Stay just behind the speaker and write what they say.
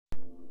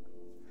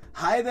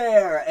Hi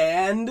there,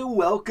 and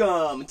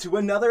welcome to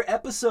another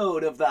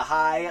episode of the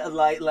High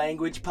Light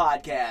Language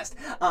Podcast.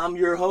 I'm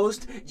your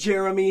host,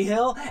 Jeremy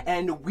Hill,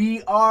 and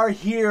we are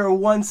here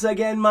once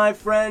again, my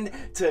friend,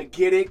 to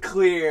get it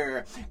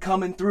clear.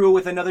 Coming through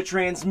with another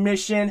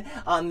transmission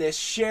on this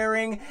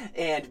sharing,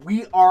 and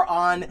we are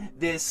on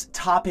this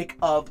topic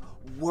of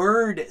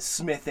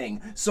wordsmithing.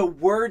 So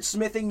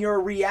wordsmithing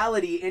your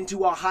reality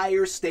into a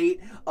higher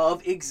state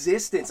of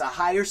existence, a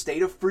higher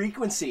state of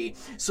frequency.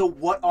 So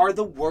what are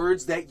the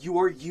words that you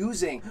are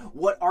using?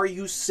 What are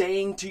you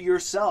saying to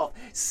yourself,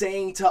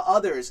 saying to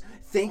others,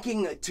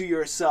 thinking to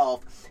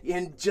yourself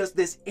in just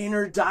this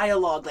inner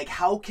dialogue? Like,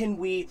 how can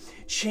we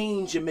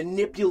change and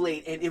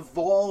manipulate and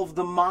evolve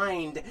the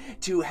mind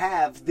to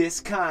have this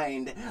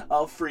kind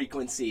of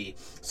frequency?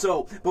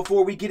 So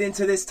before we get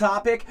into this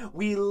topic,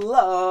 we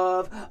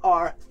love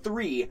our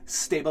 3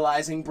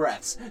 stabilizing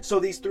breaths. So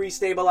these 3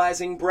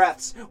 stabilizing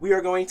breaths, we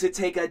are going to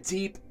take a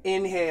deep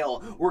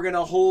inhale. We're going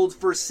to hold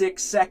for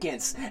 6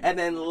 seconds and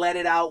then let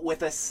it out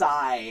with a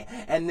sigh.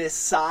 And this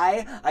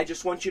sigh, I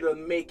just want you to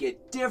make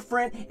it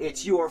different.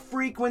 It's your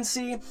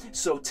frequency.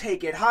 So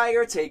take it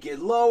higher, take it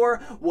lower,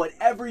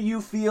 whatever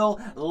you feel,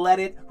 let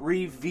it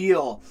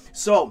reveal.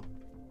 So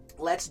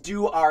let's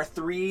do our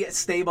 3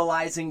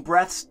 stabilizing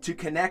breaths to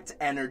connect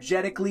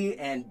energetically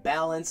and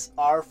balance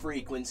our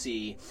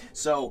frequency.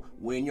 So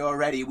when you're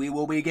ready, we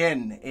will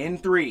begin in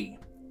 3,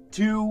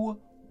 2,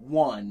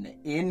 1.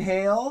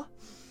 Inhale.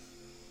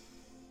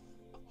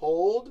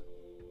 Hold.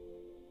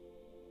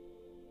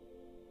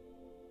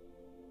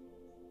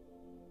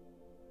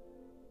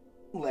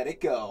 Let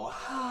it go.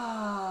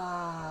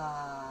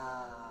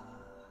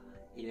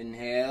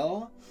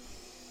 Inhale.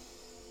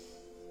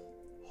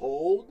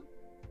 Hold.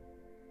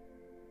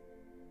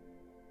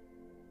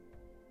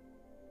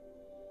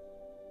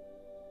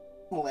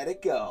 Let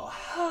it go.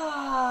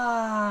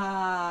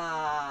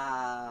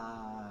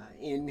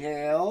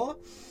 Inhale.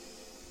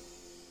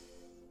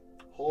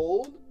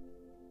 Hold.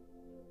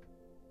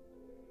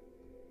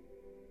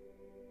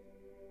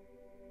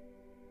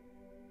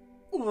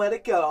 Let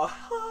it go.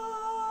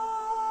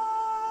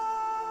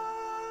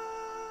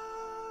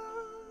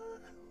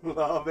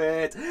 Love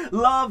it.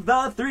 Love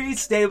the 3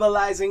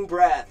 stabilizing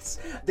breaths.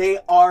 They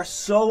are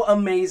so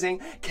amazing,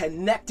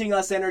 connecting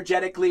us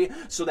energetically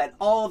so that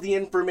all of the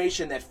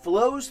information that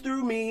flows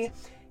through me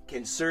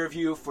can serve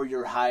you for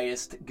your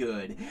highest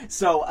good.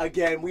 So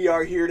again, we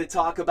are here to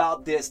talk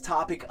about this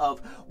topic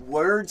of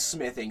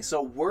wordsmithing.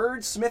 So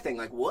wordsmithing,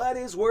 like, what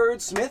is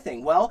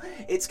wordsmithing? Well,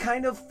 it's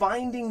kind of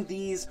finding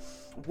these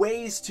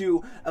ways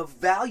to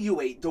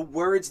evaluate the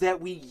words that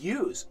we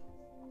use,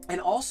 and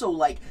also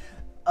like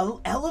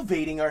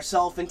elevating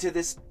ourselves into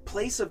this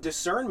place of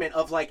discernment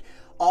of like,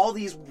 all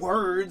these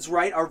words,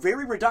 right, are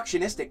very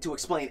reductionistic to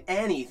explain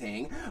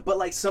anything, but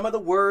like some of the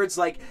words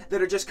like that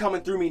are just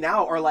coming through me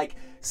now are like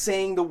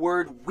saying the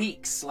word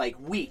weeks, like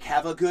week,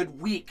 have a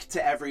good week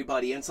to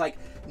everybody. And it's like,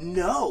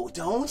 no,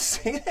 don't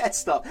say that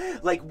stuff.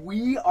 Like,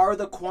 we are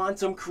the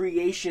quantum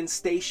creation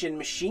station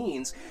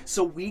machines,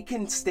 so we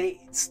can state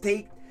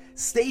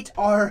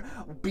our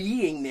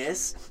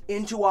beingness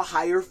into a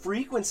higher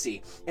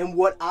frequency. And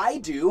what I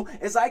do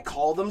is I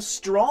call them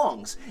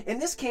strongs.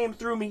 And this came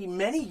through me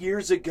many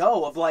years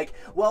ago of like,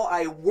 well,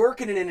 I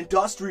work in an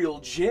industrial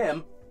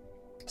gym.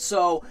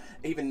 So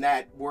even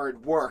that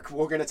word work,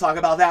 we're going to talk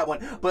about that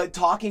one, but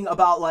talking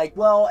about like,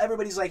 well,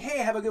 everybody's like, hey,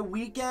 have a good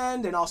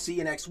weekend and I'll see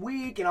you next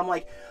week. And I'm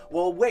like,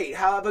 well, wait,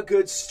 have a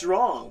good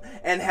strong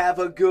and have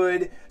a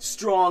good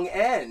strong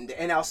end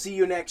and I'll see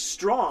you next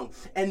strong.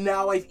 And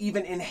now I've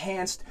even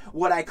enhanced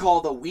what I call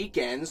the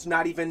weekends,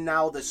 not even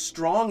now the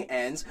strong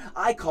ends.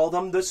 I call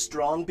them the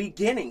strong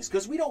beginnings,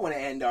 because we don't want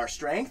to end our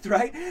strength,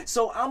 right?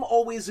 So I'm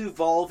always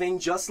evolving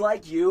just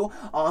like you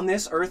on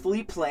this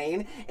earthly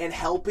plane and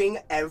helping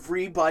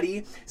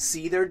everybody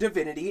see their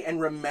divinity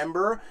and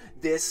remember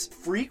this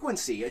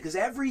frequency, because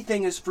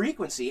everything is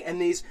frequency,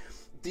 and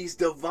these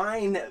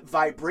divine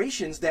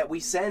vibrations that we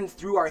send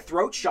through our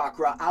throat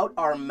chakra out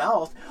our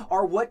mouth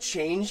are what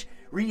change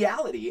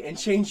reality, and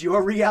change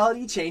your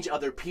reality, change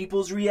other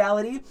people's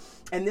reality.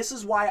 And this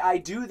is why I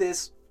do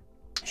this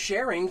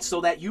sharing,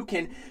 so that you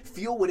can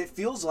feel what it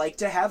feels like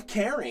to have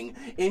caring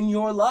in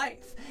your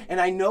life. And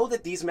I know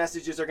that these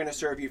messages are going to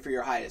serve you for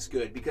your highest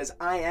good, because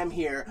I am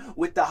here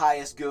with the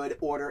highest good,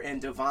 order,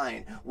 and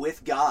divine,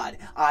 with God.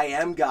 I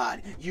am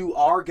God. You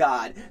are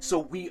God. So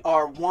we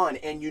are one,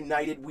 and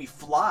united we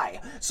fly.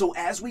 So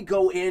as we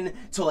go in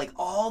to like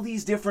all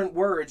these different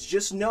words,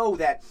 just know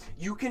that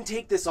you can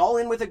take this all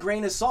in with a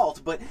grain of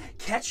salt, but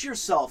catch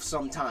yourself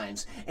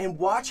sometimes and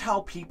watch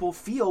how people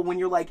feel when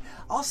you're like,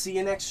 I'll see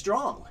you next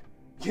strong.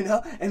 You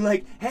know, and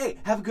like, hey,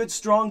 have good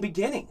strong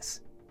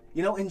beginnings.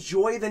 You know,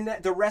 enjoy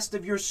the rest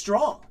of your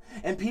strong.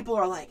 And people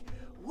are like,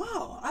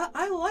 whoa,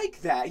 I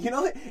like that. You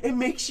know, it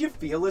makes you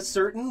feel a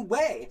certain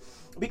way.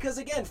 Because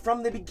again,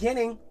 from the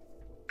beginning,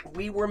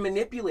 we were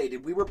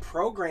manipulated. We were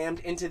programmed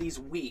into these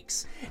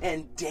weeks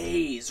and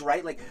days,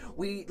 right? Like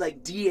we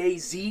like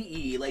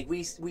D-A-Z-E, like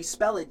we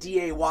spell it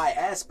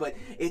D-A-Y-S, but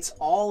it's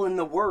all in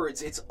the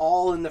words. It's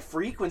all in the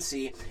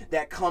frequency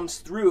that comes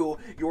through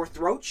your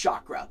throat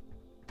chakra.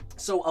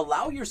 So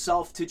allow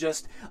yourself to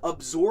just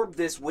absorb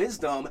this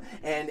wisdom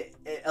and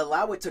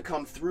allow it to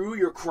come through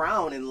your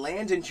crown and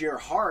land into your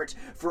heart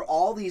for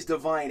all these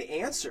divine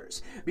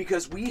answers,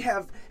 because we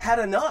have had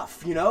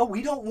enough, you know?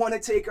 We don't want to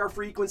take our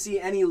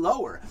frequency any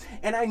lower.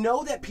 And I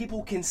know that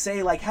people can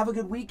say, like, have a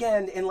good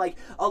weekend in like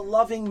a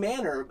loving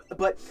manner,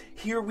 but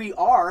here we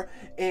are,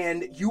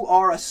 and you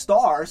are a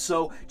star,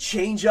 so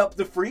change up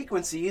the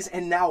frequencies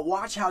and now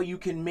watch how you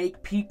can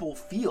make people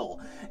feel.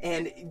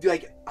 And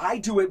like, I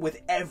do it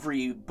with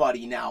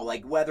everybody now,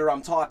 like whether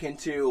I'm talking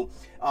to, you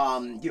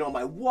know,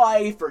 my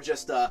wife or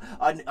just a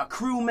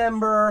crew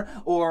member,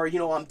 or, you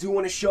know, I'm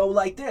doing a show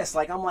like this.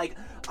 Like, I'm like,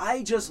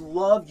 I just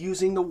love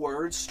using the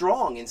word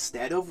strong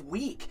instead of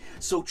weak.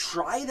 So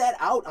try that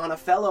out on a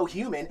fellow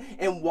human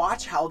and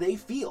watch how they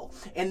feel.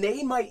 And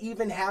they might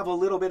even have a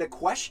little bit of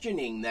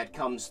questioning that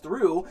comes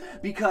through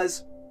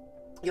because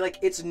like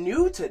it's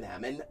new to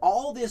them, and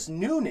all this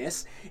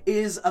newness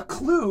is a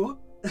clue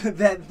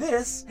that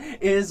this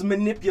is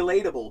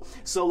manipulatable.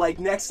 So like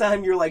next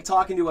time you're like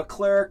talking to a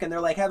clerk and they're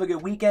like, have a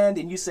good weekend,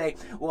 and you say,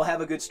 well,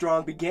 have a good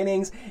strong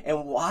beginnings,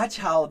 and watch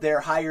how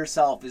their higher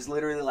self is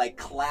literally like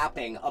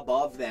clapping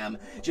above them,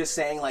 just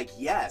saying like,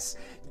 yes,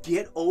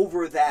 get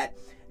over that,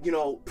 you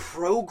know,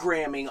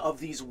 programming of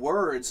these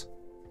words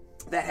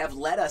that have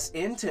led us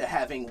into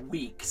having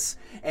weeks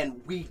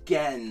and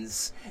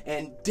weekends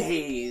and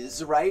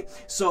days, right?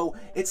 So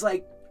it's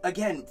like,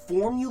 again,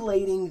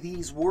 formulating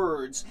these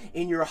words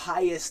in your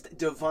highest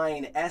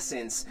divine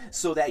essence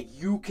so that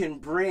you can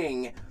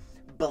bring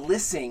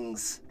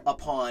blessings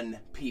upon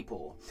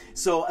people.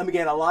 So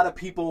again, a lot of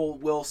people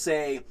will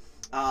say,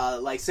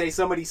 like say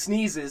somebody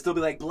sneezes, they'll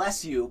be like,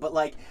 bless you. But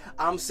like,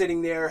 I'm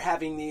sitting there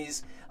having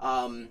these,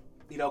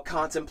 you know,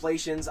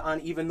 contemplations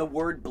on even the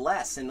word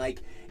bless, and like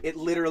it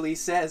literally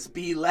says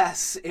be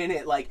less in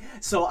it. Like,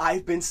 so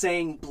I've been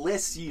saying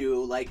bliss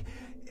you, like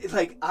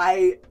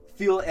I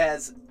feel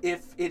as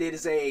if it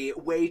is a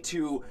way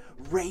to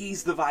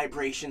raise the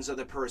vibrations of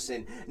the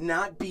person,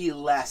 not be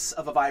less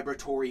of a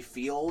vibratory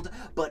field,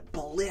 but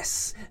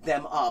bliss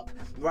them up,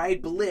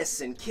 right? Bliss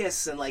and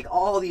kiss and like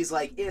all these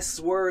like is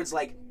words,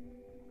 like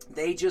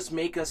they just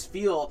make us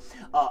feel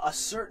a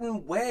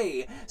certain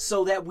way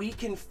so that we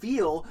can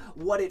feel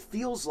what it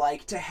feels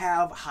like to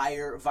have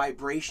higher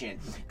vibration.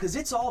 Because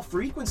it's all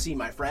frequency,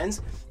 my friends.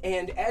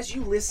 And as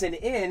you listen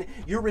in,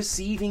 you're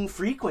receiving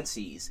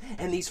frequencies.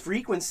 And these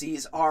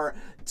frequencies are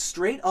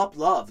straight up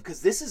love,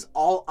 because this is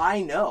all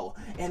I know.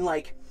 And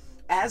like,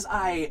 as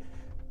I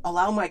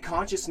allow my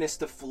consciousness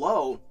to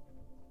flow,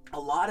 a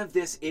lot of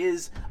this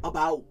is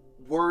about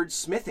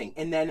wordsmithing.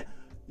 And then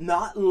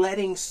not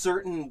letting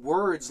certain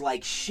words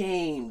like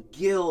shame,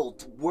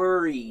 guilt,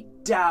 worry,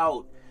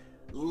 doubt,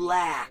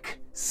 lack,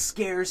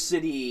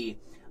 scarcity,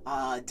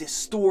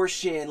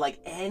 distortion, like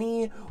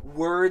any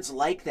words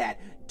like that,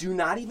 do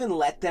not even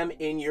let them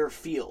in your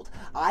field.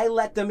 I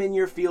let them in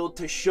your field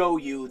to show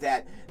you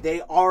that they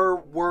are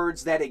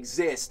words that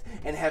exist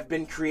and have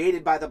been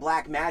created by the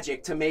black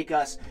magic to make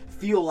us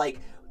feel like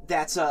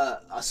that's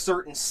a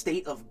certain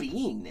state of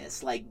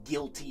beingness, like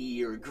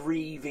guilty or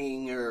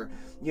grieving or,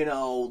 you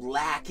know,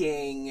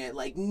 lacking.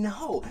 Like,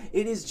 no,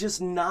 it is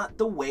just not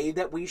the way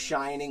that we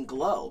shine and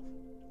glow.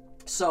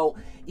 So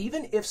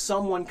even if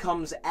someone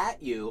comes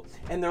at you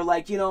and they're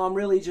like, you know, I'm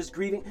really just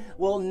grieving,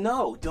 well,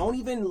 no, don't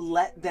even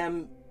let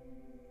them,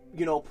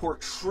 you know,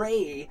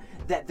 portray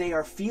that they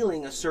are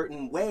feeling a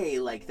certain way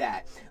like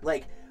that.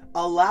 Like,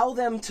 allow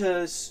them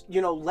to,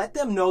 you know, let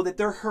them know that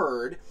they're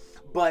heard,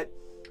 but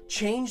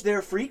change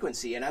their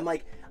frequency. And I'm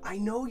like, I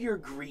know you're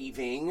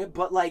grieving,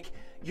 but like,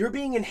 you're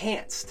being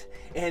enhanced,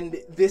 and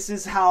this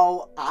is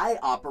how I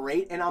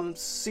operate. And I'm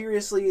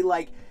seriously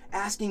like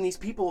asking these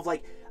people of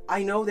like,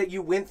 I know that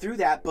you went through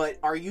that, but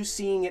are you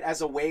seeing it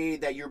as a way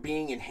that you're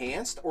being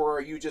enhanced, or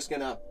are you just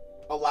gonna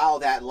allow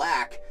that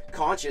lack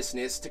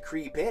consciousness to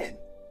creep in?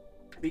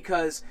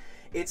 Because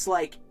it's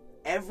like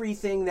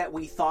everything that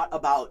we thought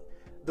about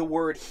the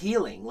word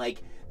healing,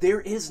 like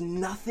there is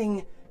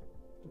nothing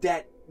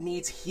that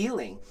needs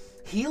healing.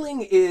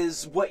 Healing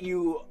is what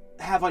you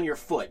have on your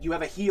foot. You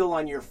have a heel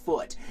on your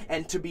foot.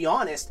 And to be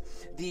honest,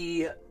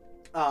 the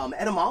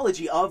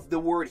etymology of the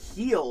word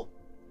heel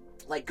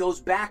like goes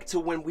back to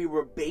when we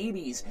were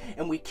babies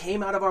and we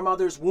came out of our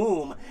mother's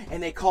womb,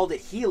 and they called it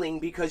healing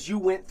because you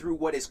went through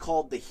what is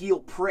called the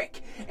heel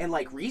prick. And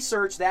like,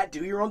 research that,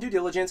 do your own due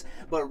diligence,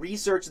 but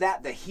research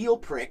that, the heel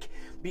prick,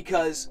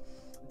 because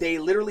they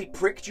literally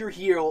pricked your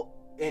heel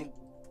and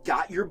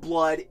got your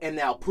blood and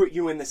now put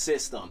you in the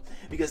system,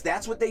 because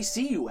that's what they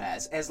see you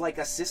as like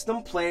a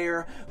system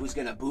player who's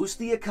going to boost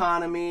the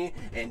economy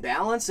and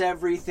balance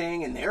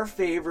everything in their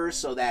favor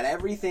so that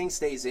everything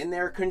stays in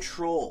their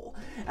control.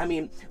 I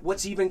mean,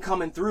 what's even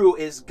coming through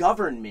is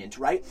government,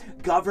 right?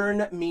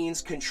 Govern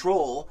means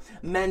control,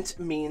 ment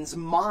means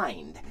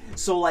mind.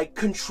 So like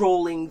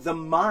controlling the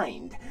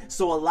mind.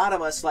 So a lot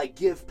of us like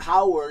give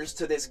powers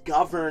to this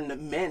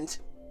government,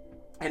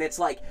 and it's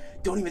like,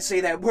 don't even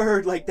say that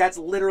word. Like, that's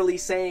literally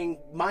saying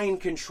mind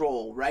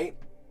control, right?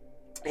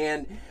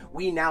 And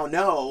we now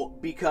know,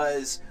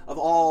 because of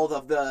all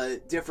of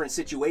the different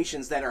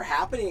situations that are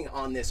happening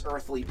on this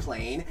earthly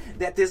plane,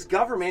 that this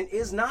government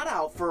is not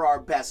out for our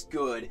best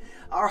good,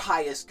 our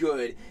highest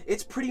good.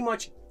 It's pretty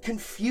much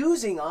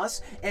confusing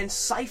us and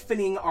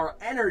siphoning our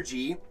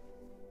energy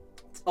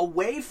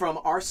away from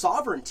our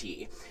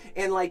sovereignty.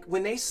 And like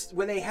when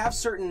they have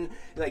certain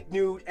like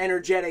new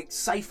energetic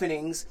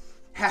siphonings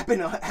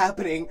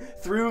happening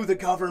through the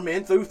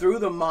government, through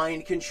the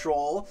mind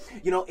control,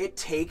 it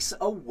takes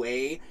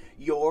away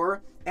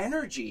your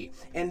energy.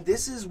 And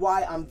this is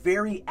why I'm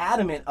very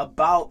adamant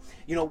about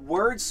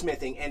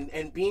wordsmithing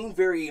and being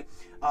very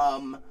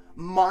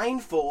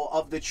mindful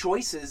of the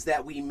choices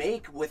that we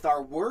make with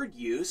our word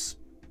use,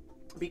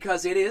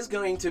 because it is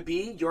going to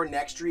be your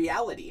next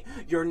reality,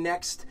 your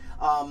next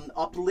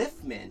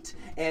upliftment.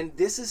 And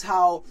this is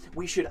how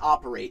we should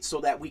operate, so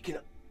that we can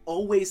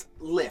always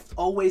lift,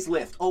 always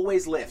lift,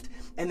 always lift.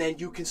 And then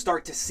you can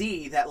start to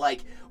see that,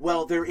 like,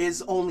 well, there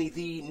is only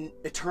the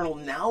eternal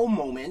now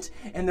moment,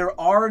 and there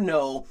are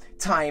no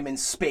time and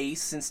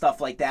space and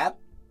stuff like that.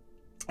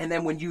 And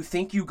then when you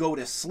think you go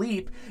to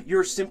sleep,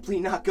 you're simply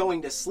not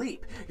going to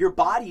sleep. Your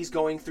body's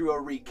going through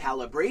a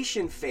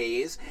recalibration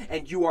phase,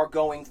 and you are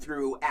going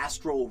through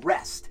astral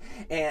rest.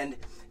 And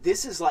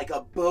this is like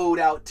a boat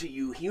out to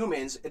you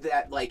humans,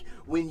 that like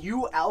when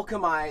you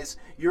alchemize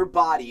your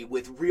body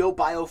with real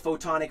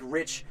biophotonic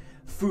rich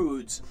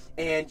foods,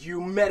 and you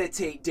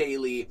meditate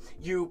daily,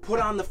 you put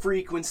on the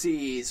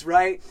frequencies,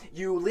 right?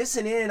 You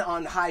listen in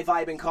on high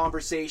vibing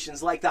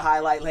conversations like the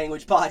Highlight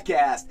Language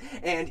podcast,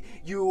 and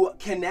you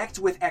connect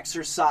with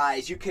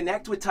exercise, you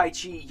connect with Tai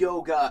Chi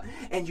yoga,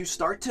 and you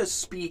start to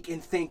speak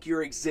and think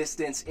your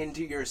existence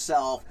into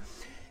yourself.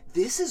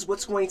 This is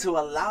what's going to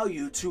allow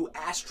you to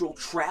astral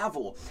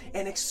travel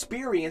and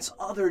experience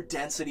other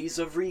densities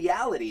of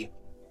reality.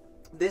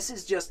 This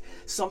is just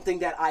something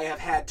that I have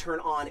had turn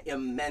on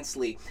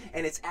immensely,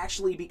 and it's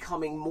actually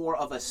becoming more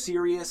of a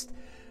serious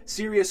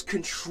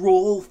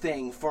control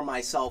thing for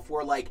myself,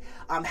 where like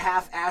I'm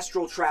half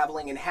astral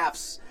traveling and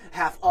half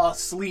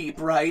asleep,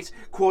 right?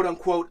 Quote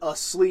unquote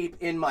asleep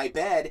in my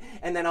bed,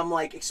 and then I'm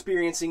like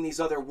experiencing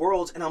these other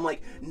worlds, and I'm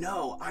like,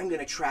 no, I'm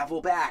gonna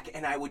travel back,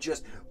 and I would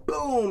just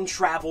boom,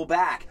 travel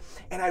back.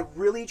 And I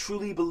really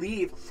truly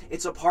believe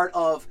it's a part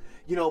of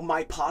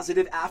my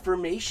positive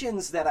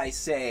affirmations that I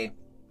say.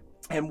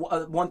 And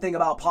one thing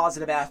about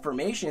positive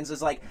affirmations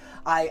is, like,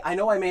 I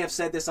know I may have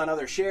said this on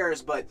other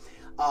shares, but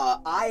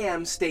I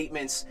am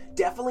statements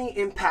definitely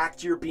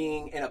impact your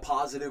being in a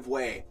positive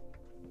way.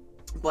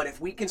 But if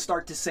we can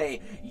start to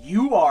say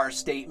you are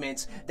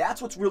statements,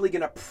 that's what's really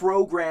going to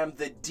program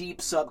the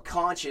deep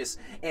subconscious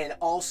and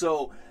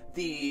also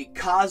the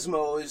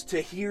cosmos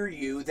to hear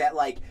you, that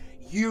like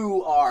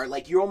you are,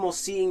 like, you're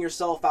almost seeing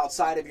yourself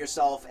outside of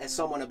yourself as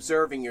someone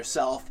observing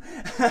yourself.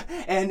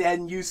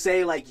 and you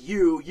say like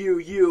you're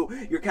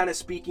kind of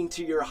speaking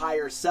to your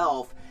higher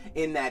self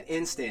in that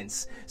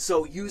instance.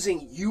 So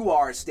using you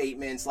are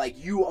statements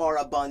like you are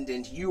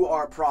abundant, you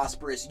are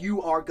prosperous,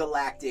 you are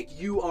galactic,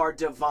 you are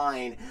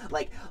divine,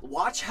 like,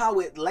 watch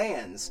how it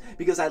lands.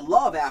 Because I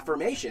love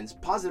affirmations.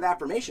 Positive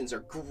affirmations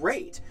are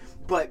great,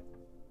 but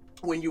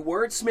when you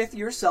wordsmith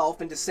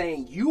yourself into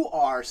saying you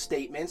are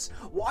statements,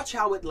 watch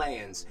how it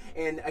lands.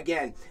 And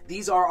again,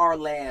 these are our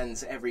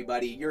lands,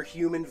 everybody. Your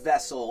human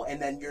vessel, and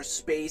then your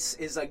space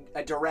is a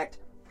direct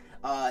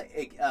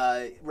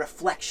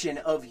reflection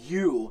of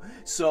you.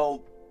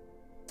 So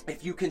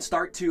if you can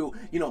start to,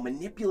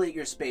 manipulate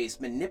your space,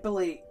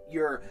 manipulate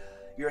your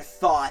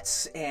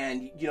thoughts,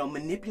 and,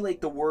 manipulate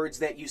the words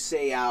that you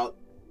say out.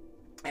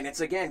 And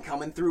it's, again,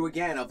 coming through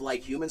again of,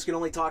 like, humans can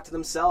only talk to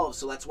themselves.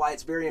 So that's why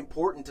it's very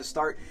important to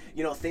start,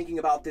 thinking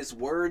about this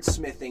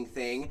wordsmithing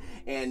thing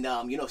and,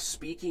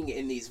 speaking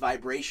in these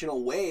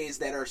vibrational ways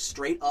that are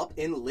straight up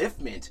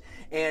enliftment.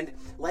 And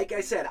like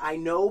I said, I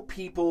know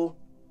people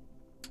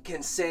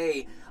can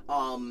say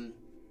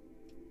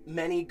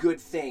many good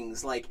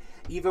things. Like,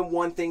 even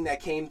one thing that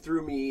came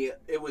through me,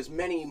 it was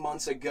many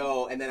months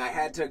ago, and then I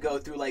had to go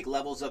through like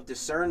levels of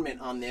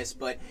discernment on this,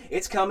 but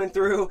it's coming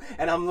through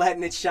and I'm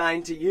letting it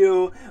shine to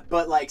you.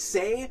 But like,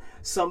 say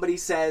somebody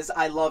says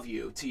I love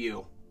you to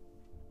you,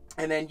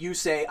 and then you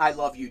say I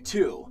love you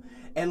too,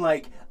 and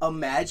like,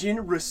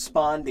 imagine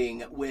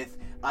responding with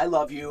I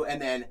love you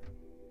and then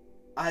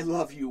I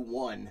love you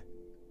one.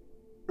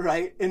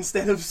 Right?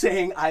 Instead of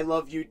saying I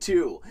love you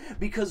too.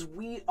 Because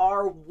we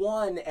are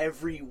one,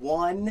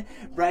 everyone,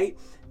 right?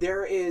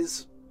 There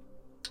is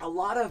a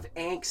lot of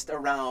angst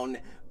around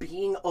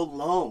being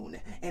alone.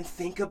 And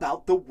think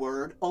about the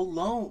word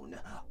alone.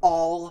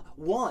 All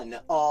one,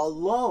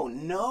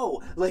 alone.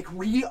 No, like,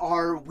 we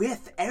are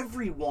with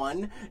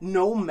everyone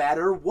no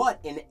matter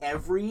what. In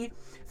every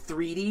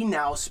 3D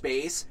now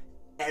space,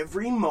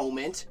 every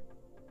moment,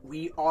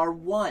 we are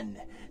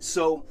one.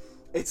 So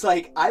it's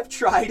like I've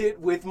tried it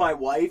with my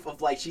wife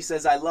of like she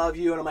says I love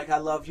you and I'm like I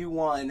love you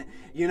one,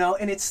 you know,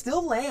 and it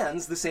still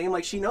lands the same.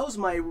 Like she knows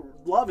my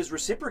love is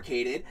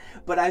reciprocated,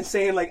 but I'm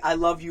saying like I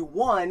love you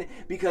one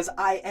because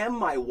I am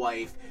my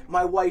wife.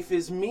 My wife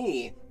is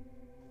me.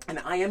 And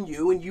I am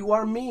you and you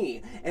are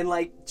me. And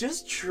like,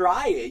 just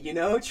try it, you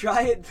know,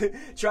 try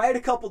it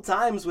a couple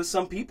times with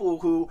some people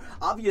who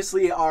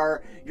obviously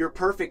are your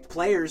perfect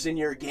players in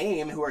your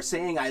game who are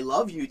saying I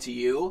love you to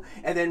you,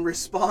 and then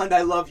respond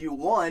I love you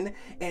one,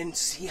 and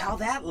see how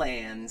that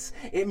lands.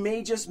 It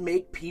may just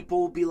make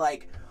people be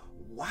like,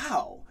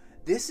 wow,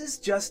 this is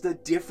just a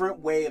different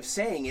way of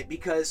saying it,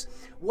 because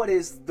what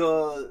is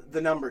the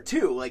number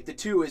two? Like the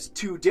two is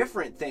two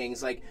different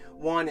things, like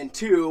 1 and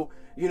 2,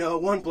 you know,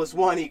 1 +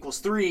 1 =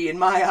 3 in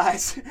my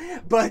eyes.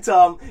 But,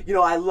 you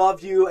know, I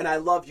love you and I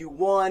love you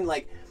one,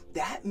 like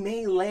that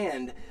may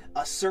land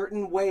a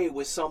certain way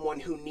with someone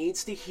who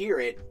needs to hear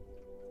it,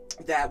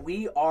 that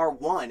we are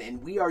one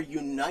and we are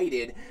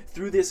united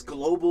through this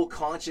global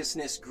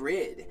consciousness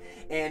grid.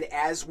 And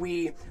as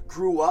we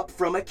grew up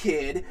from a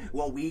kid,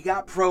 when we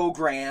got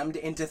programmed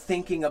into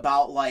thinking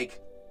about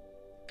like,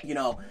 you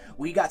know,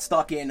 we got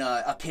stuck in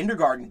a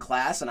kindergarten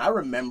class, and I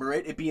remember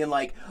it being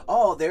like,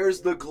 oh,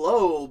 there's the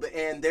globe,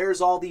 and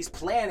there's all these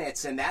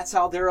planets, and that's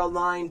how they're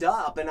aligned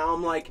up. And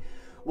I'm like,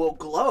 well,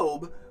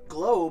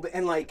 globe,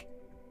 and like,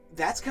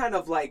 that's kind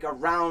of like a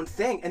round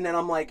thing. And then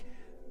I'm like,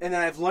 and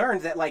then I've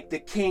learned that like the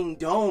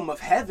kingdom of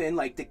heaven,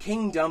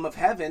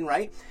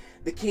 right?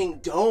 The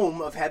kingdom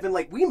of heaven,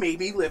 like we may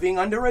be living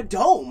under a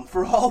dome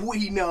for all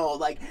we know.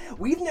 Like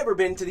we've never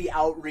been to the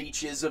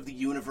outreaches of the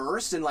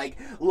universe and like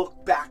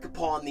look back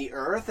upon the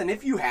earth. And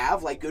if you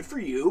have, like good for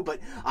you,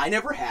 but I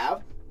never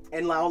have.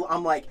 And now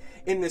I'm like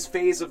in this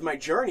phase of my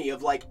journey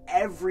of like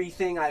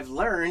everything I've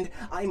learned,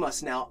 I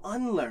must now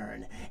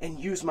unlearn and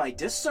use my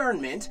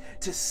discernment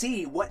to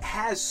see what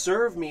has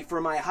served me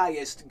for my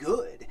highest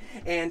good.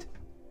 And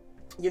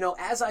you know,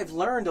 as I've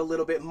learned a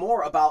little bit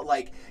more about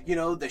like, you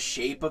know, the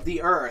shape of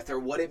the earth or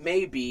what it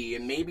may be,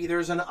 and maybe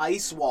there's an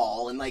ice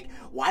wall, and like,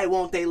 why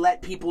won't they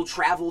let people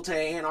travel to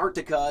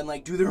Antarctica and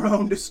like do their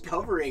own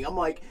discovering? I'm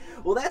like,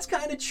 well, that's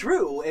kind of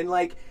true. And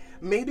like,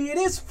 maybe it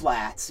is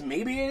flat,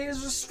 maybe it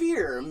is a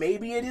sphere,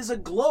 maybe it is a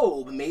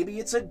globe, maybe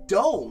it's a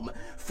dome.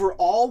 For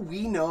all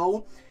we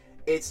know,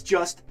 it's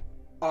just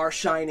our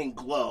shining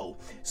glow.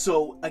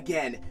 So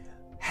again,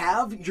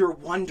 have your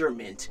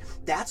wonderment.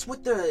 That's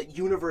what the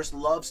universe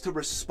loves to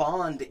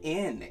respond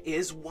in,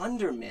 is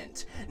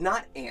wonderment,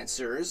 not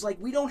answers. Like,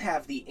 we don't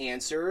have the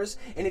answers,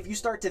 and if you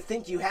start to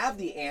think you have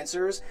the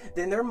answers,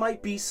 then there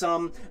might be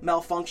some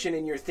malfunction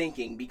in your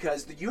thinking,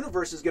 because the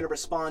universe is going to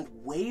respond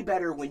way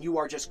better when you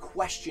are just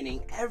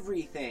questioning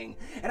everything.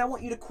 And I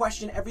want you to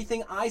question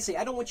everything I say.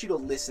 I don't want you to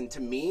listen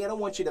to me. I don't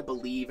want you to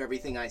believe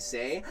everything I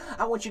say.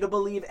 I want you to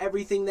believe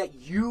everything that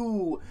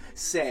you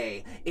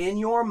say in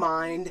your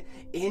mind,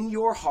 in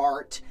your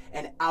heart,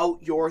 and out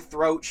your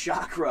throat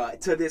chakra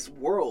to this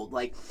world.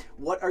 Like,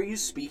 what are you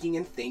speaking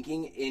and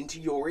thinking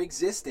into your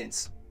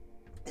existence?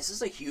 This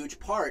is a huge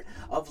part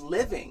of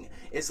living,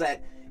 is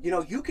that, you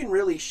know, you can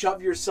really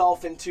shove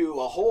yourself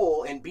into a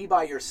hole and be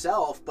by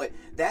yourself, but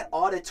that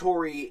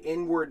auditory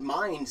inward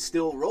mind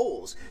still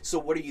rolls. So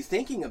what are you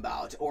thinking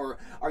about? Or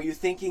are you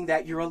thinking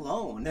that you're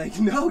alone? Like,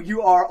 no,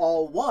 you are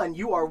all one.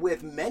 You are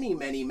with many,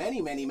 many,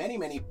 many, many, many,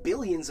 many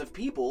billions of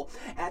people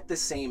at the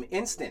same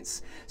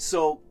instance.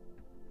 So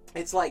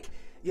it's like,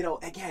 you know,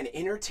 again,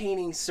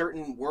 entertaining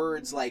certain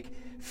words like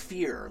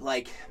fear,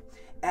 like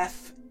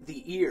F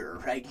the ear,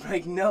 right?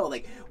 Like, no,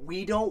 like,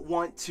 we don't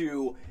want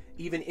to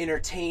even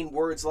entertain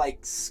words like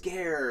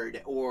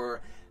scared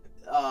or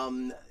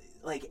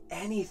like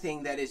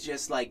anything that is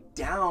just like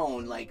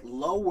down, like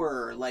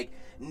lower. Like,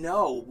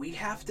 no, we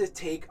have to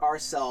take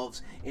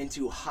ourselves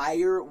into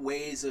higher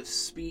ways of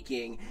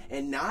speaking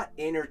and not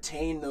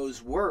entertain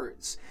those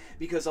words,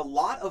 because a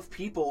lot of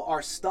people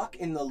are stuck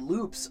in the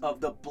loops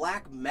of the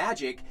black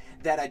magic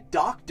that a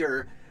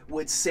doctor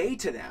would say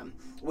to them,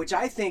 which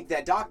I think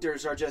that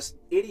doctors are just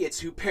idiots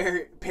who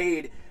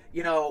paid,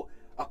 you know,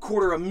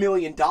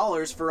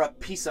 $250,000 for a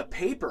piece of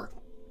paper.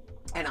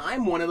 And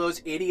I'm one of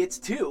those idiots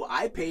too.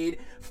 I paid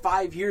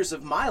 5 years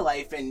of my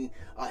life and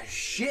a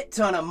shit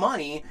ton of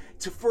money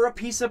for a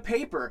piece of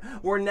paper,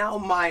 where now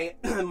my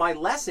my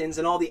lessons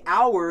and all the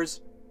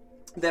hours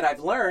that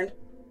I've learned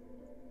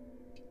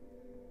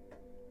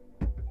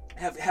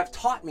have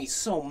taught me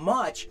so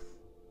much.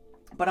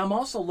 But I'm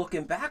also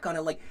looking back on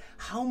it like,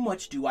 how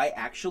much do I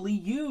actually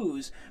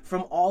use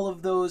from all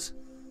of those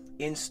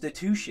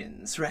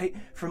institutions, right?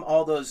 From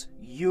all those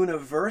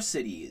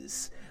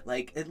universities.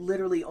 Like, it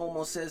literally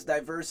almost says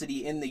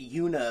diversity in the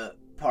una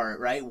part,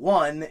 right?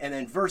 One, and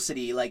then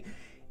versity. Like,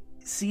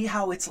 see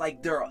how it's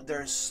like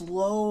they're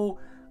slow,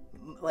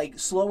 like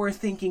slower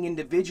thinking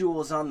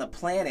individuals on the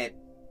planet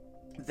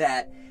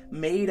that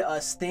made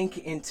us think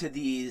into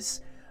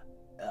these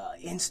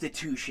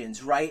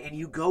institutions, right? And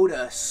you go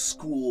to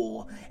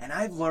school, and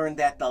I've learned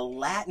that the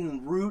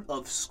Latin root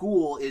of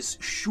school is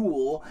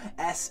schul,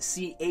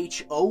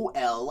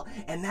 schol,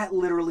 and that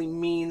literally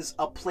means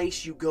a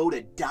place you go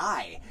to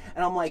die.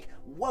 And I'm like,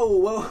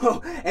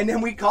 whoa. And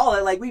then we call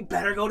it like, we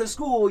better go to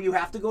school. You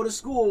have to go to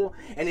school.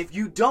 And if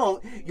you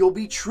don't, you'll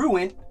be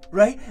truant,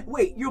 right?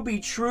 Wait, you'll be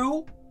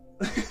true?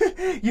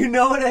 You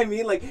know what I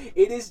mean? Like,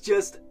 it is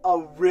just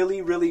a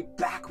really, really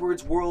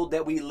backwards world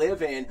that we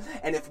live in.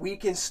 And if we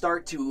can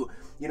start to,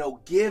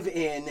 give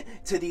in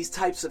to these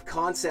types of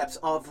concepts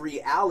of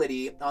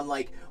reality on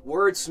like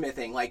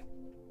wordsmithing, like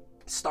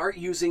start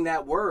using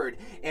that word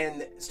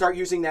of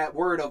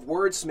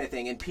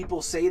wordsmithing. And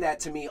people say that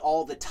to me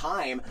all the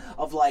time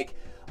of like,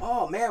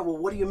 oh man, well,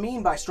 what do you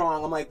mean by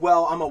strong? I'm like,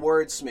 well, I'm a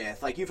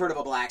wordsmith. Like, you've heard of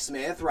a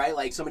blacksmith, right?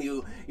 Like somebody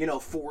who,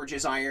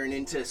 forges iron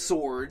into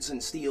swords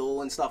and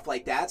steel and stuff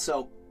like that.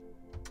 So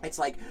it's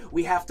like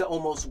we have to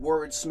almost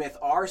wordsmith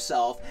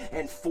ourselves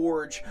and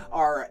forge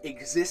our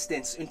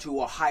existence into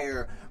a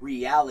higher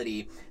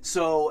reality.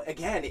 So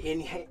again,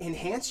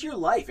 enhance your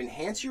life,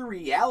 enhance your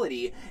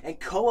reality, and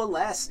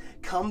coalesce,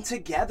 come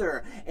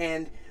together,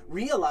 and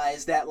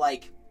realize that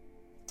like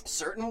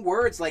certain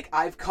words like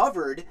I've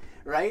covered,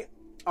 right,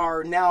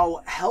 are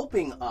now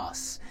helping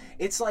us.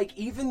 It's like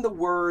even the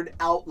word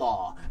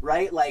outlaw,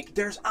 right? Like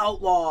there's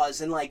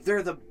outlaws and like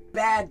they're the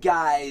bad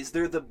guys,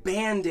 they're the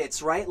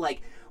bandits, right?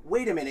 Like,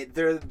 wait a minute,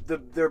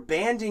 they're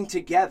banding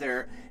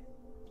together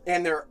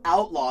and they're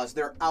outlaws,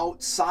 they're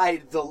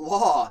outside the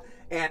law.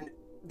 And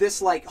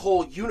this like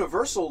whole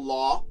universal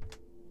law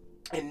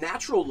and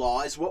natural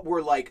law is what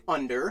we're like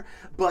under,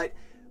 but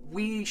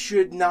we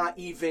should not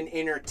even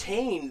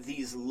entertain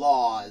these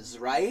laws,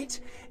 right?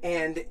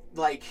 And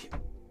like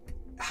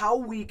how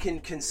we can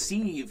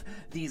conceive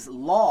these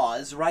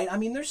laws, right? I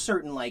mean, there's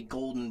certain like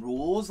golden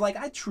rules, like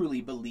I truly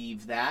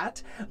believe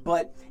that,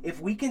 but if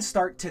we can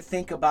start to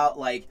think about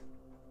like,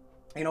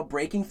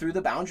 breaking through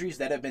the boundaries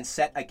that have been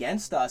set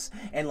against us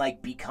and like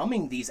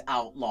becoming these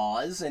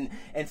outlaws and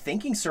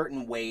thinking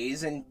certain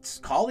ways and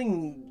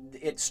calling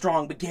it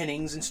strong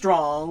beginnings and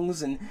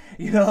strongs and,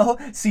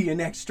 see you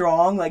next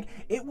strong, like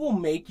it will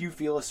make you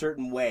feel a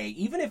certain way.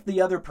 Even if the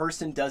other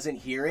person doesn't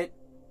hear it,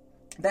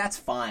 that's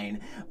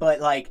fine. But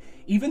like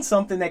even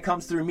something that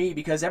comes through me,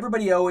 because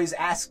everybody always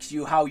asks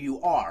you how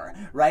you are,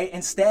 right?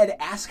 Instead,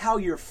 ask how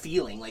you're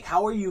feeling. Like,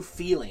 how are you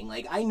feeling?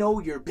 Like, I know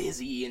you're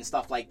busy and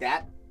stuff like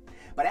that,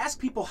 but ask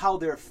people how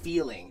they're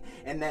feeling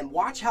and then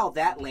watch how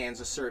that lands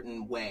a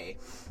certain way.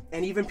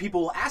 And even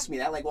people will ask me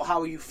that, like, well,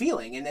 how are you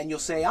feeling? And then you'll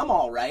say, I'm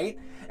all right.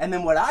 And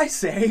then what I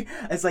say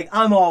is like,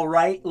 I'm all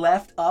right,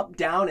 left, up,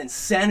 down, and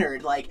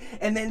centered. Like,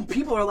 and then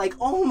people are like,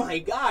 oh my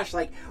gosh,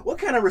 like, what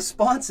kind of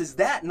response is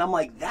that? And I'm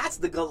like, that's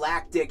the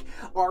galactic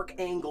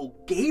Archangel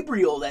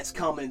Gabriel that's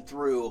coming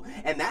through.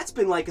 And that's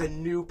been like a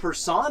new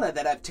persona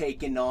that I've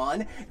taken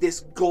on,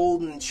 this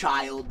golden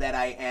child that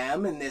I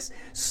am, and this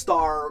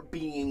star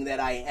being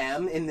that I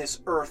am in this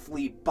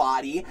earthly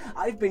body.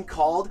 I've been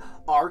called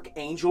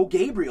Archangel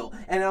Gabriel.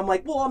 And I'm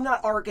like, well, I'm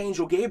not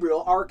Archangel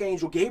Gabriel.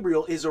 Archangel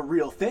Gabriel is a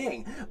real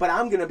thing. But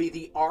I'm going to be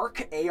the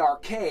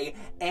A-R-K,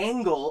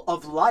 angle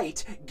of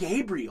light,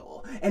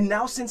 Gabriel. And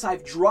now since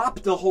I've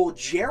dropped the whole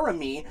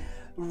Jeremy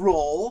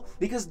role,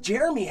 because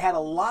Jeremy had a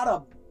lot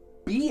of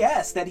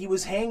BS that he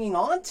was hanging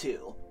on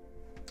to.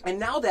 And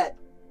now that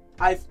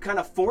I've kind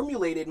of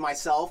formulated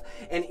myself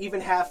and even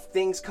have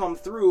things come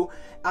through,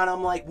 and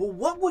I'm like, well,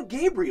 what would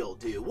Gabriel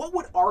do? What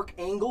would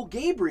Archangel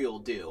Gabriel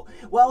do?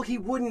 Well, he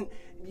wouldn't,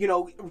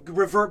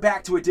 revert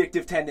back to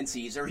addictive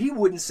tendencies, or he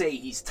wouldn't say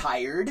he's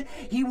tired.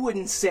 He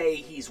wouldn't say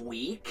he's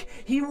weak.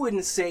 He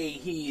wouldn't say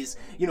he's,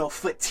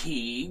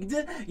 fatigued.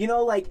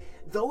 Like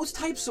those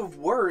types of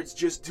words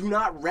just do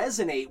not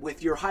resonate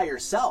with your higher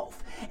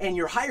self. And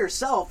your higher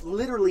self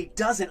literally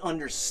doesn't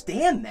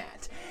understand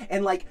that.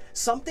 And like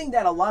something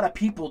that a lot of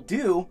people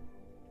do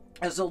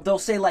is they'll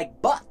say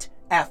like, but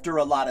after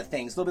a lot of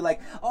things. They'll be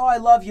like, oh, I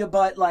love you,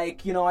 but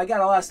like, I got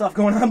a lot of stuff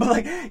going on, but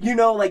like,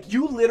 like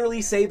you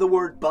literally say the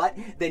word but,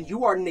 then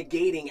you are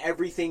negating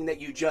everything that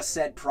you just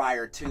said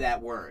prior to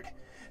that word.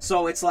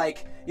 So it's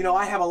like,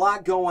 I have a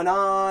lot going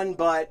on,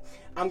 but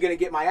I'm going to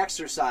get my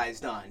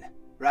exercise done.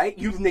 Right?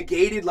 You've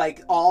negated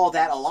like all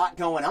that, a lot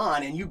going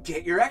on, and you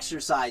get your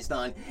exercise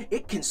done.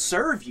 It can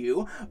serve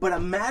you, but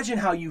imagine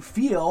how you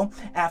feel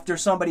after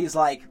somebody's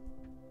like,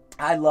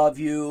 I love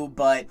you,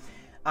 but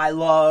I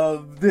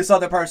love this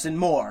other person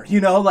more.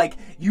 Like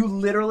you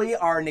literally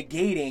are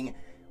negating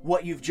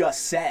what you've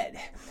just said.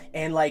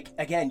 And like,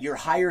 again, your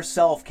higher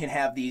self can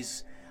have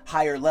these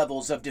higher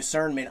levels of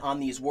discernment on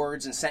these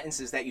words and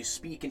sentences that you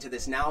speak into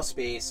this now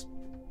space.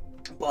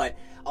 But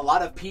a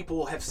lot of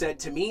people have said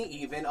to me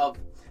even of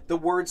the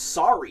word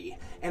sorry,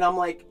 and I'm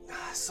like,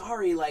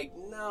 sorry, like,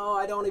 no,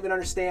 I don't even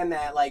understand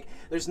that. Like,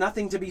 there's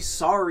nothing to be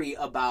sorry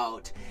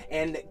about.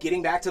 And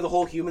getting back to the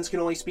whole humans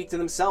can only speak to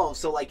themselves.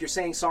 So like, you're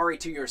saying sorry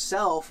to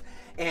yourself,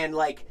 and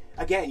like,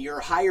 again, your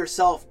higher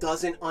self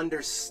doesn't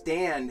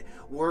understand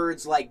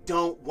words like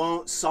don't,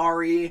 won't,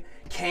 sorry,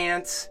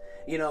 can't,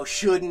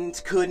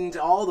 shouldn't, couldn't,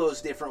 all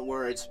those different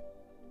words.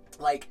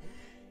 Like,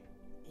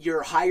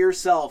 your higher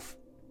self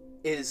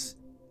is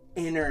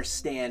inner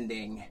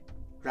standing,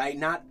 right?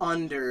 Not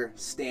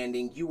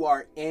understanding. You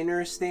are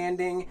inner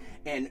standing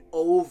and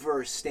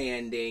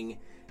overstanding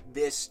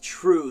this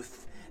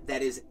truth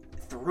that is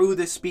through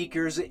the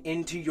speakers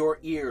into your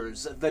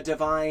ears, the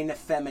divine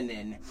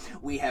feminine.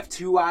 We have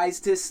two eyes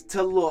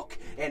to look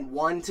and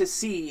one to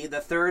see,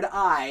 the third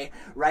eye,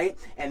 right?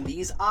 And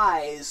these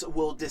eyes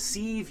will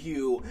deceive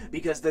you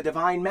because the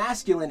divine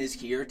masculine is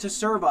here to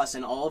serve us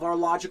in all of our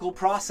logical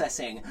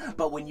processing.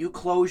 But when you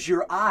close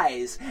your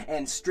eyes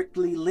and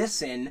strictly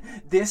listen,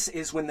 this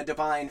is when the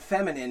divine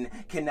feminine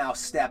can now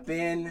step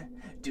in,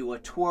 do a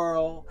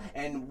twirl,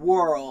 and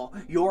whirl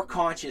your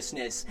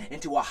consciousness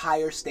into a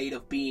higher state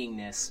of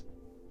beingness.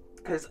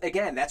 Because,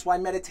 again, that's why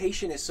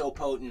meditation is so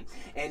potent.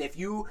 And if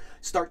you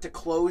start to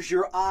close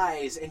your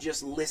eyes and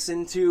just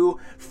listen to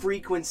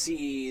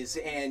frequencies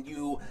and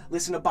you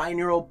listen to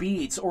binaural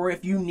beats, or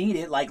if you need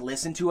it, like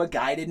listen to a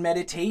guided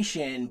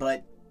meditation.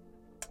 But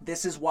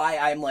this is why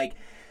I'm like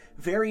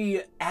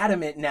very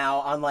adamant now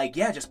on like,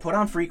 yeah, just put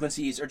on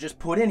frequencies or just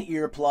put in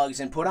earplugs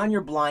and put on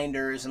your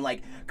blinders and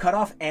like cut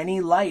off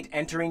any light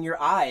entering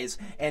your eyes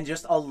and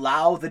just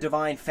allow the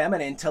divine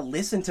feminine to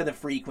listen to the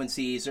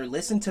frequencies or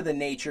listen to the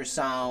nature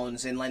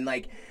sounds. And then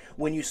like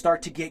when you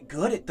start to get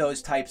good at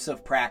those types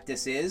of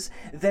practices,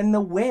 then the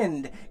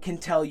wind can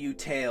tell you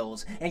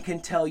tales and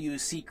can tell you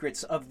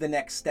secrets of the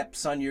next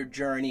steps on your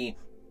journey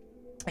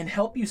and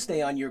help you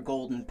stay on your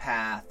golden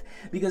path.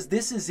 Because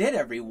this is it,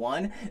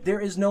 everyone.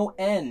 There is no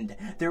end.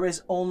 There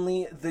is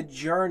only the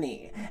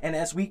journey. And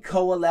as we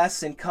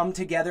coalesce and come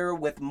together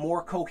with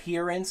more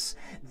coherence,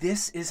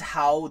 this is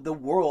how the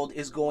world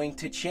is going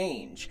to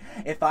change.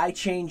 If I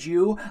change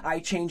you, I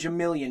change 1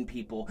 million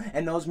people,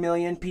 and those 1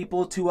 million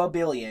people to 1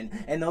 billion,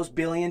 and those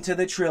billion to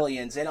the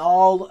trillions, and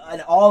all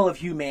of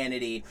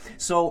humanity.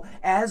 So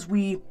as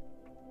we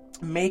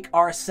make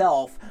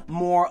ourselves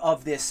more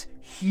of this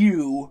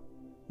human,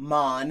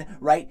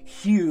 right?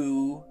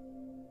 Hue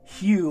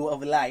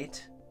of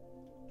light,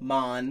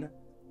 man,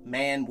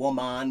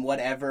 woman,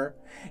 whatever.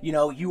 You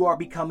know, you are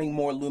becoming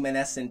more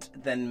luminescent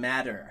than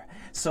matter.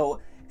 So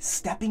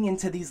stepping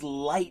into these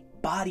light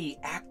body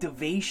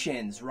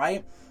activations,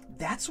 right?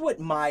 That's what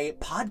my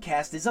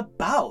podcast is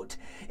about.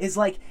 Is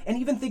like, and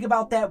even think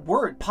about that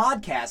word,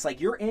 podcast.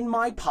 Like, you're in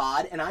my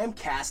pod and I am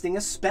casting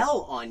a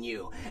spell on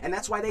you. And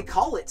that's why they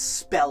call it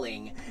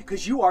spelling,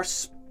 because you are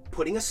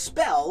putting a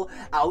spell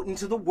out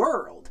into the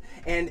world.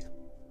 And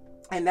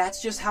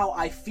that's just how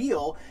I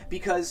feel,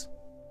 because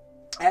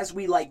as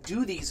we like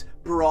do these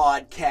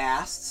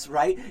broadcasts,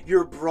 right,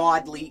 you're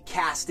broadly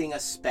casting a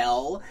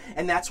spell.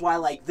 And that's why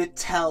like the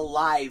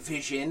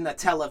television,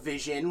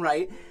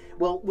 right,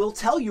 well, will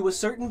tell you a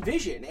certain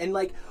vision. And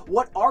like,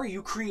 what are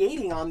you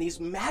creating on these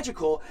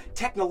magical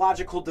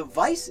technological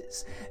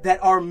devices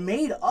that are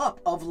made up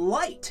of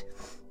light?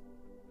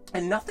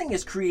 And nothing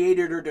is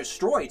created or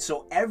destroyed.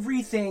 So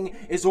everything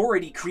is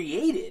already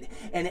created,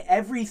 and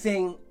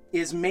everything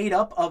is made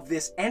up of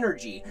this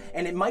energy.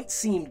 And it might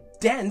seem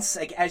dense,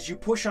 like as you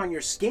push on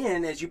your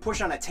skin, as you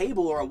push on a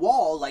table or a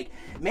wall, like,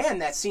 man,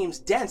 that seems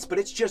dense, but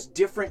it's just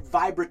different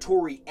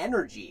vibratory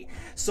energy.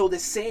 So the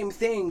same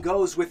thing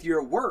goes with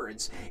your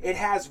words. It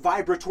has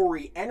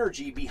vibratory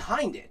energy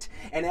behind it.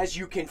 And as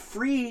you can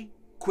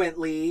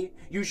frequently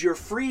use your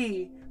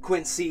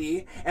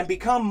frequency and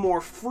become more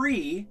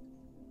free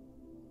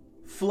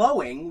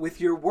flowing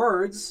with your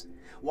words,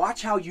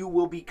 watch how you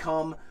will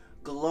become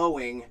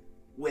glowing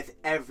with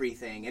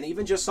everything. And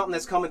even just something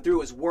that's coming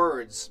through is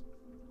words,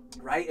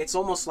 right? It's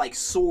almost like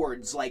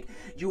swords. Like,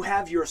 you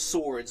have your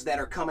swords that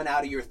are coming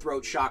out of your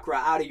throat chakra,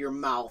 out of your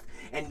mouth,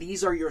 and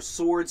these are your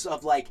swords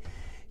of, like,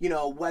 you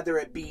know, whether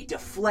it be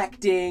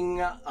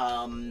deflecting,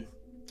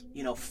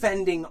 you know,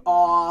 fending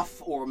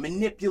off, or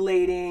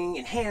manipulating,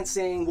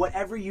 enhancing,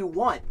 whatever you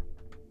want.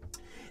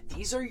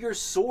 These are your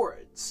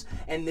swords.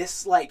 And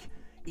this, like,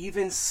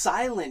 even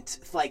silent,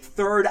 like,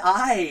 third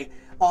eye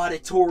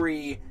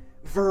auditory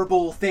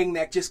verbal thing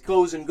that just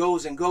goes and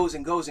goes and goes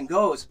and goes and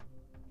goes.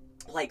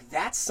 Like,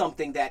 that's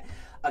something that,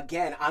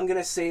 again, I'm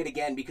gonna say it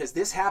again because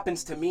this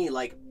happens to me.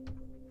 Like,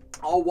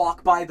 I'll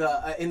walk by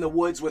in the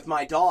woods with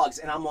my dogs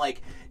and I'm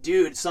like,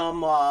 dude,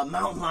 some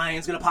mountain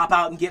lion's gonna pop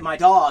out and get my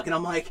dog. And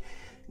I'm like,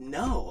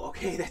 no,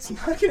 okay, that's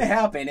not gonna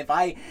happen. If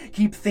I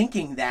keep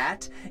thinking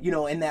that, you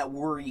know, in that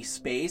worry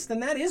space, then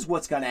that is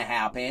what's gonna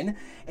happen.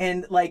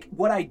 And like,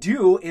 what I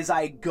do is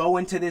I go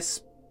into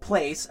this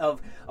place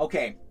of,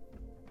 okay,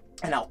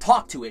 and I'll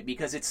talk to it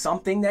because it's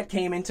something that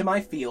came into my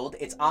field.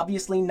 It's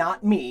obviously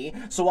not me,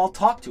 so I'll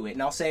talk to it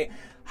and I'll say,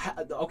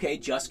 okay,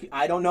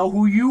 I don't know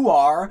who you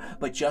are,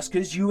 but just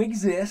because you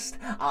exist,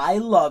 I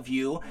love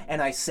you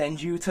and I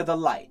send you to the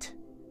light.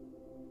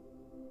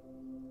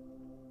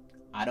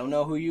 I don't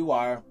know who you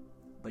are,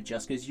 but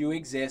just because you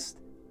exist,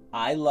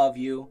 I love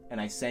you and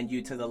I send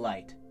you to the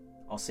light.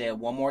 I'll say it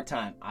one more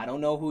time. I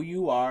don't know who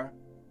you are,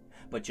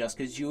 but just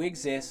because you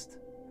exist,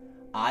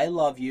 I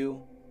love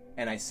you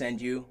and I send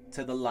you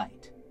to the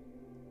light.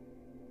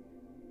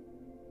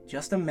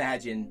 Just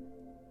imagine,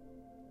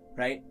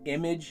 right?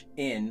 Image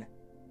in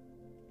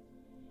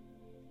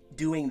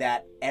doing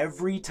that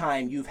every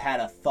time you've had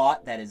a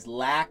thought that is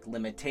lack,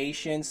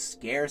 limitation,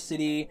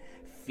 scarcity,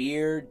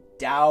 fear,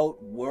 doubt,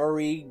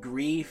 worry,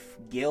 grief,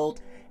 guilt,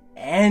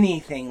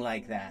 anything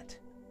like that.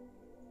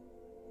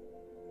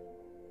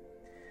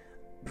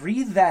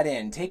 Breathe that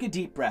in. Take a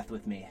deep breath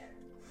with me.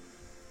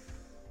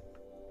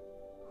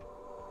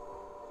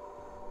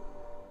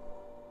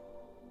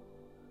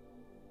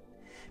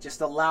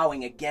 Just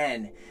allowing,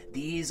 again,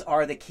 these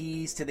are the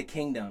keys to the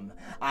kingdom.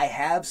 I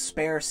have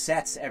spare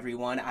sets,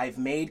 everyone. I've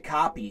made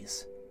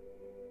copies.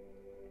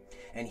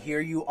 And here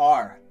you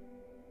are,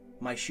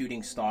 my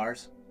shooting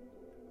stars.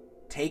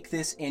 Take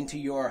this into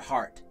your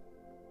heart.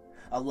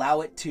 Allow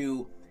it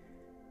to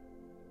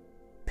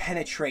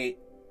penetrate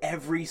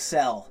every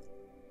cell,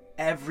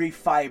 every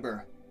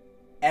fiber,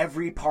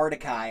 every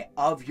particle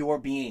of your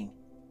being.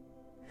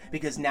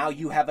 Because now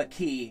you have a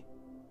key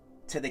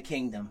to the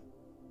kingdom.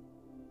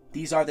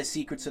 These are the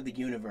secrets of the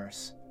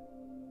universe.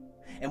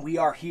 And we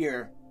are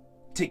here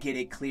to get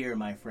it clear,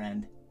 my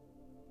friend.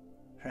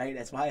 Right?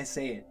 That's why I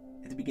say it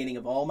at the beginning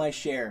of all my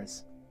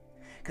shares.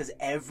 Because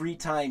every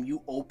time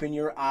you open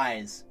your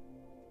eyes,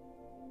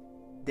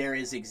 there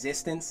is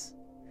existence,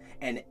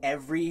 and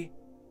every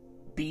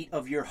beat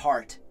of your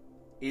heart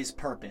is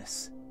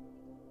purpose.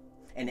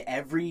 And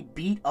every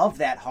beat of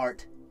that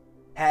heart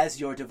has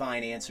your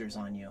divine answers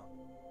on you.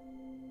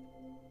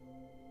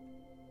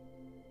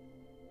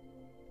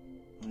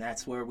 And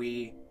that's where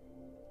we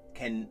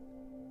can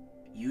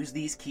use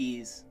these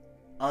keys,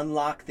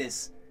 unlock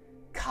this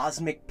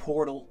cosmic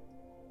portal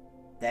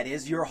that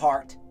is your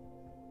heart,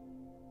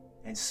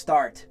 and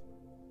start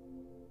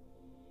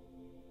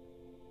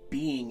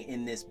being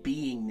in this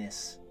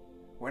beingness.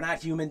 We're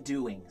not human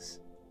doings.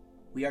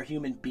 We are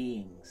human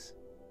beings.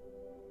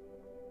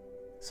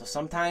 So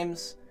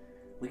sometimes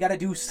we gotta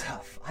do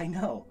stuff, I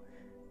know.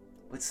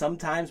 But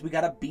sometimes we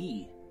gotta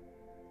be.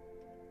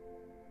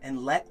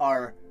 And let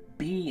our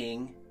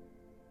being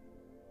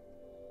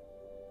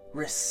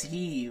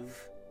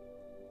receive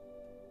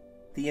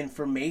the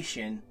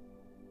information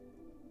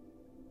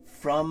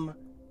from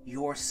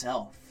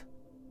yourself.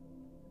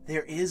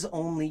 There is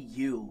only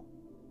you.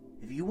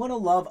 If you want to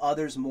love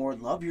others more,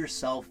 love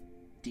yourself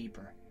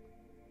deeper.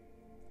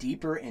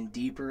 Deeper and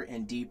deeper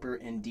and deeper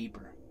and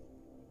deeper.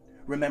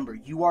 Remember,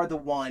 you are the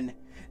one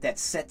that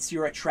sets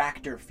your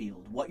attractor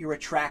field, what you're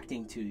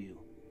attracting to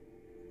you.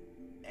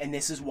 And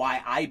this is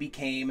why I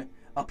became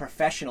a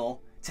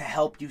professional to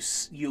help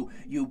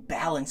you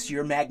balance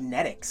your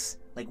magnetics,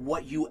 like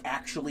what you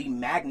actually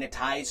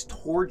magnetize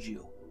towards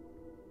you.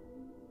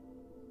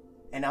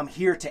 And I'm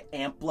here to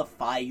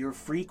amplify your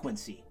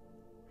frequency.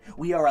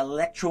 We are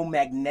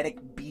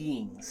electromagnetic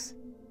beings.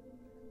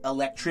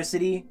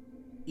 Electricity,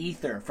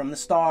 ether from the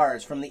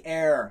stars, from the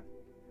air.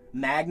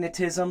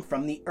 Magnetism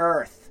from the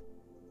earth,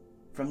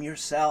 from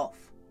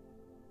yourself,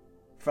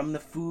 from the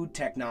food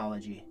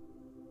technology.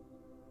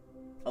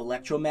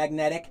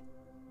 Electromagnetic,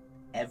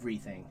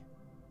 everything.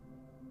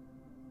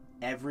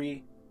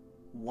 Every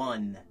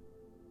one.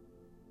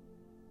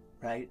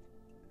 Right?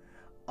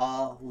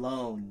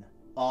 Alone.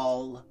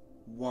 All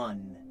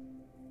one.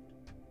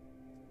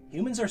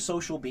 Humans are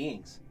social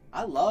beings.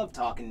 I love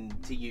talking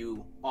to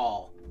you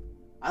all.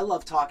 I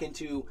love talking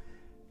to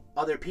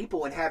other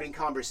people and having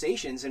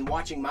conversations and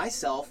watching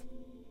myself,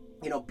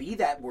 be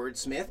that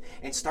wordsmith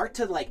and start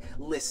to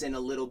listen a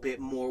little bit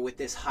more with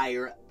this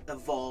higher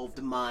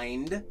evolved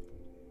mind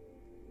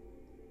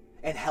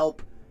and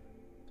help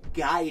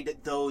guide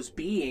those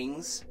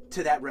beings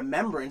to that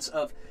remembrance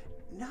of,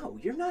 no,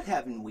 you're not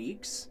having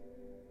weeks.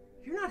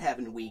 You're not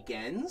having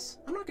weekends.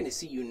 I'm not going to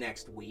see you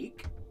next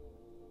week.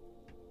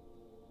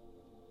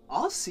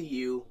 I'll see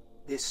you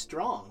this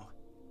strong.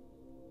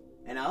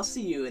 And I'll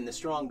see you in the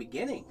strong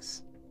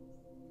beginnings.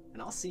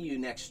 And I'll see you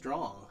next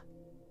strong.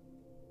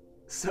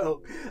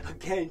 So,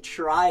 again,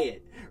 try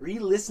it.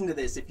 Re-listen to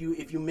this if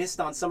you missed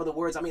on some of the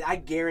words. I mean, I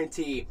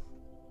guarantee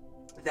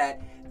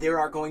that there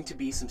are going to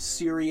be some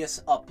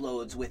serious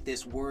uploads with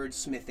this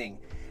wordsmithing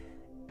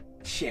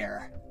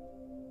share.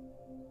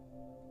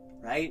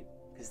 Right?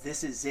 Because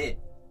this is it.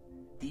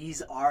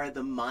 These are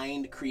the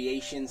mind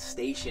creation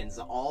stations.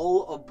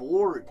 All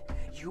aboard.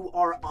 You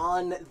are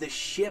on the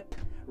ship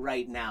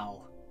right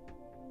now.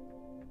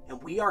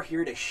 And we are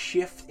here to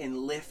shift and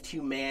lift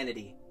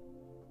humanity.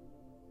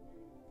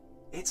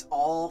 It's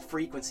all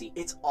frequency.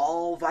 It's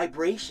all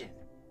vibration.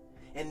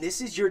 And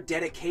this is your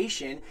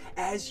dedication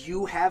as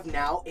you have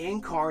now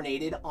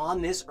incarnated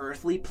on this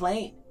earthly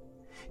plane.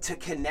 To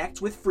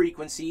connect with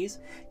frequencies,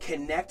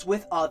 connect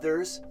with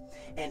others,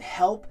 and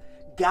help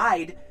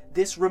guide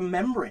this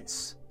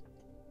remembrance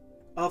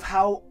of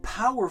how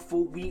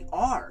powerful we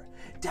are.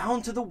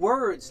 Down to the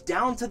words,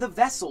 down to the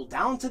vessel,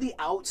 down to the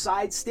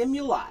outside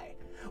stimuli.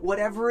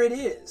 Whatever it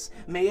is,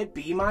 may it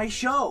be my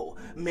show,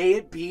 may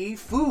it be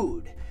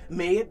food,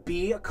 may it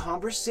be a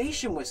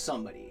conversation with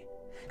somebody.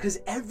 Because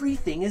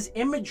everything is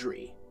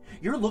imagery.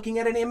 You're looking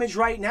at an image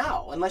right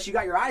now, unless you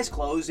got your eyes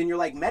closed and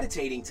you're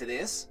meditating to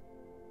this.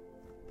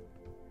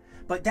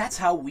 But that's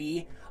how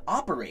we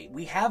operate.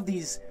 We have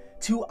these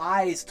two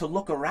eyes to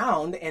look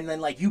around, and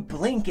then like you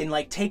blink and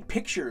like take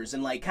pictures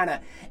and like kind of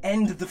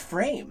end the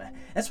frame.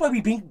 That's why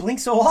we blink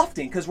so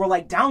often, because we're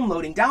like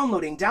downloading,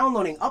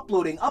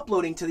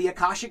 uploading to the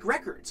Akashic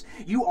Records.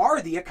 You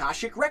are the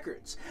Akashic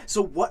Records.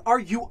 So what are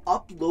you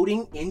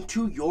uploading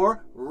into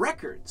your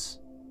records?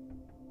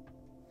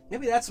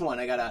 Maybe that's one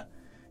I gotta,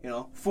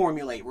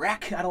 formulate.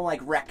 Rec. I don't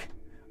like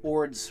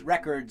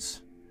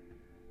records.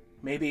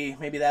 Maybe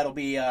that'll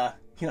be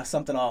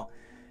something I'll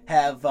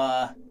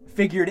have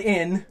figured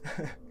in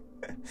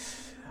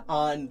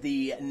on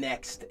the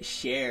next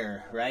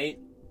share, right?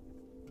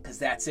 Because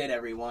that's it,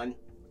 everyone.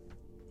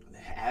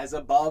 As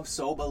above,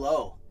 so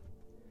below.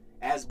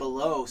 As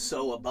below,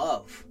 so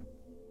above.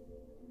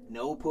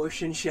 No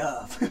push and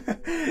shove.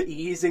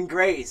 Ease and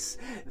grace.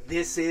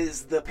 This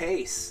is the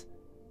pace.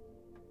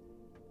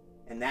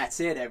 And that's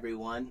it,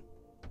 everyone.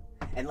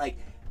 And like,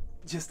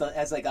 just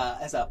as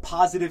a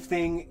positive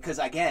thing, because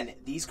again,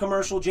 these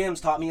commercial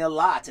gyms taught me a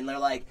lot, and they're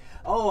like,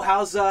 oh,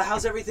 how's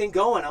everything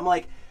going? I'm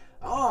like,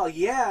 oh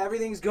yeah,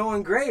 everything's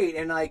going great.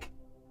 And like,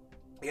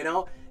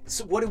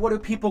 so what do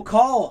people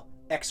call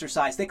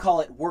exercise? They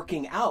call it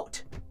working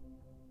out.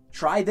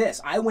 Try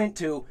this. I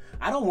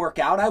don't work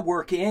out, I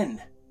work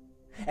in.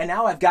 And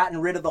now I've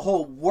gotten rid of the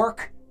whole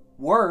work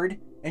word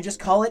and just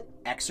call it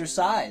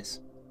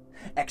exercise.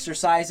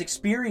 Exercise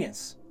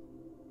experience.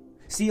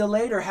 See you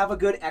later. Have a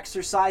good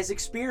exercise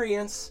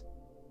experience.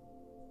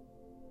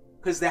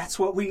 Because that's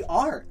what we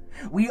are.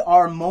 We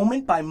are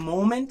moment by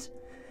moment,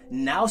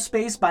 now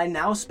space by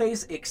now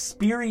space,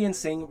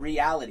 experiencing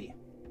reality.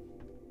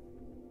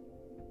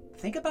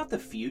 Think about the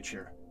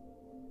future.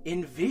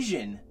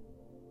 Envision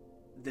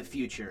the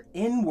future.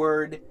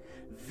 Inward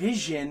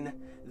vision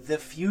the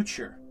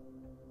future.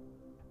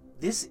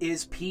 This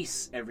is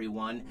peace,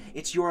 everyone.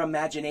 It's your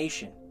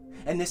imagination.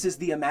 And this is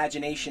the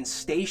imagination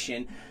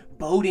station,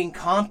 boding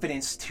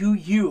confidence to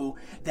you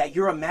that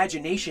your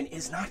imagination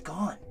is not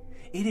gone.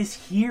 It is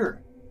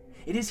here.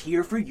 It is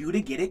here for you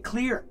to get it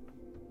clear.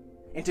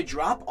 And to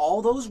drop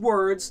all those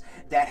words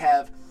that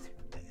have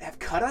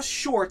cut us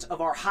short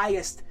of our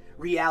highest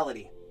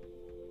reality.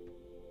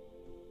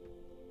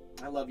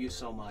 I love you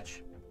so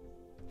much.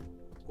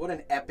 What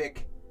an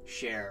epic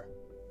share.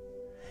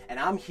 And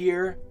I'm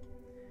here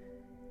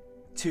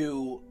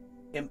to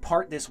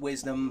impart this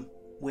wisdom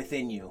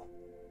within you.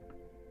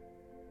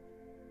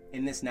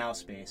 In this now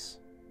space.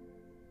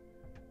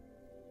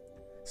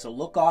 So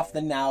look off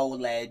the now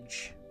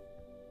ledge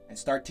and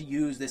start to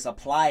use this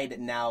applied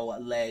now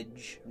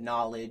ledge,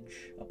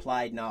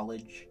 applied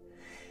knowledge,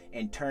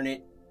 and turn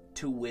it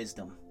to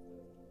wisdom.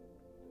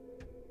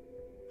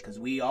 Because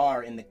we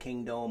are in the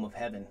kingdom of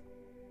heaven.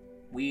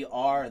 We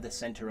are the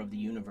center of the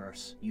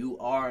universe. You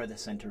are the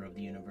center of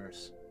the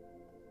universe.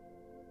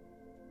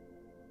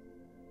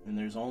 And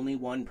there's only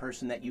one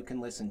person that you can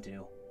listen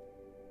to,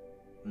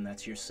 and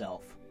that's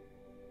yourself.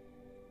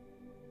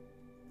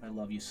 I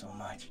love you so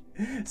much.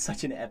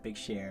 Such an epic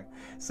share.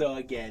 So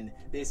again,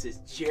 this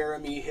is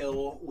Jeremy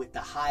Hill with the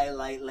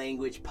Highlight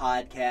Language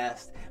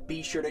Podcast.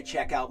 Be sure to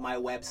check out my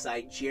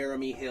website,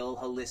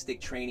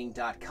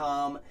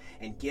 jeremyhillholistictraining.com,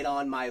 and get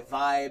on my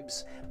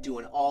vibes.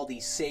 Doing all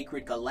these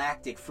sacred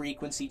galactic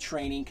frequency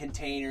training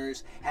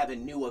containers,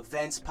 having new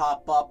events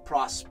pop up,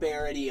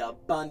 prosperity,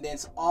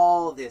 abundance,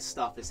 all this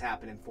stuff is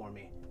happening for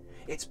me.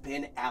 It's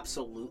been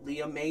absolutely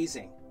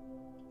amazing.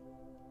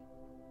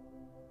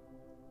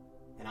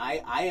 And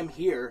I am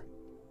here,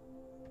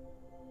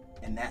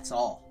 and that's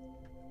all.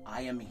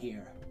 I am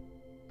here.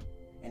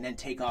 And then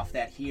take off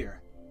that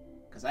here,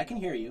 because I can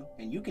hear you,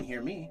 and you can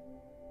hear me,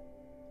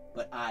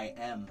 but I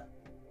am.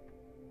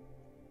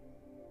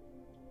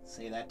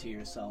 Say that to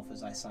yourself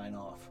as I sign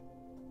off.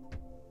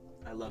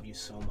 I love you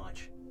so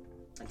much.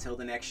 Until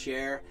the next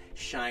share,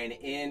 shine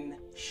in,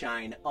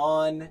 shine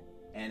on,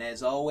 and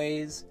as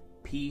always,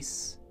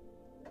 peace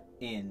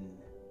in.